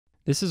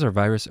This is our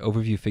virus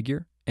overview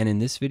figure, and in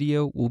this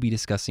video, we'll be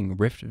discussing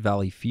Rift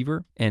Valley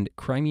fever and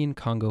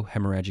Crimean-Congo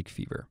hemorrhagic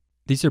fever.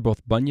 These are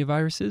both Bunya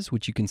viruses,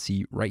 which you can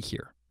see right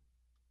here.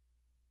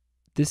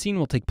 This scene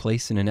will take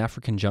place in an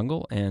African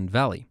jungle and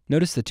valley.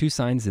 Notice the two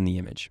signs in the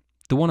image.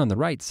 The one on the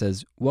right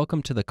says,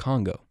 "Welcome to the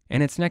Congo,"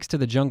 and it's next to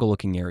the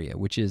jungle-looking area,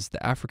 which is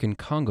the African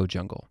Congo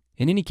jungle.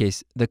 In any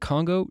case, the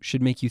Congo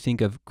should make you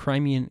think of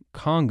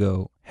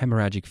Crimean-Congo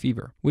hemorrhagic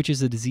fever, which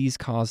is a disease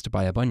caused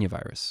by a Bunya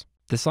virus.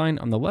 The sign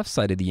on the left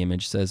side of the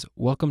image says,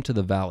 "Welcome to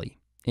the valley,"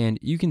 and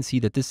you can see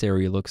that this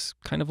area looks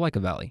kind of like a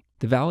valley.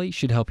 The valley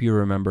should help you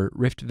remember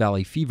Rift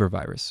Valley fever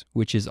virus,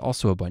 which is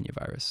also a Bunya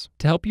virus.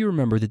 To help you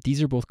remember that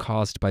these are both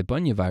caused by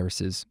Bunya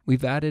viruses,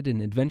 we've added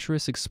an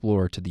adventurous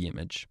explorer to the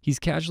image. He's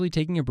casually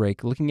taking a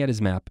break, looking at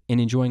his map,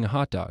 and enjoying a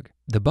hot dog.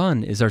 The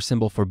bun is our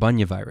symbol for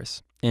Bunya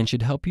virus, and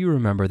should help you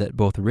remember that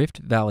both Rift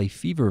Valley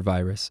fever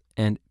virus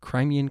and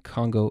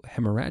Crimean-Congo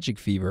hemorrhagic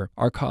fever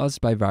are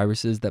caused by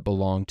viruses that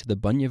belong to the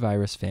Bunya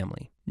virus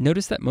family.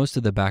 Notice that most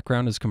of the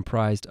background is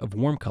comprised of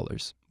warm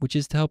colors, which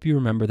is to help you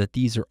remember that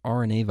these are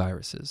RNA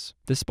viruses.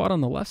 The spot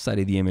on the left side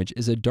of the image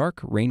is a dark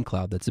rain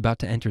cloud that's about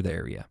to enter the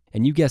area.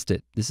 And you guessed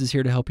it, this is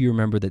here to help you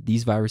remember that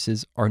these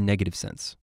viruses are negative sense.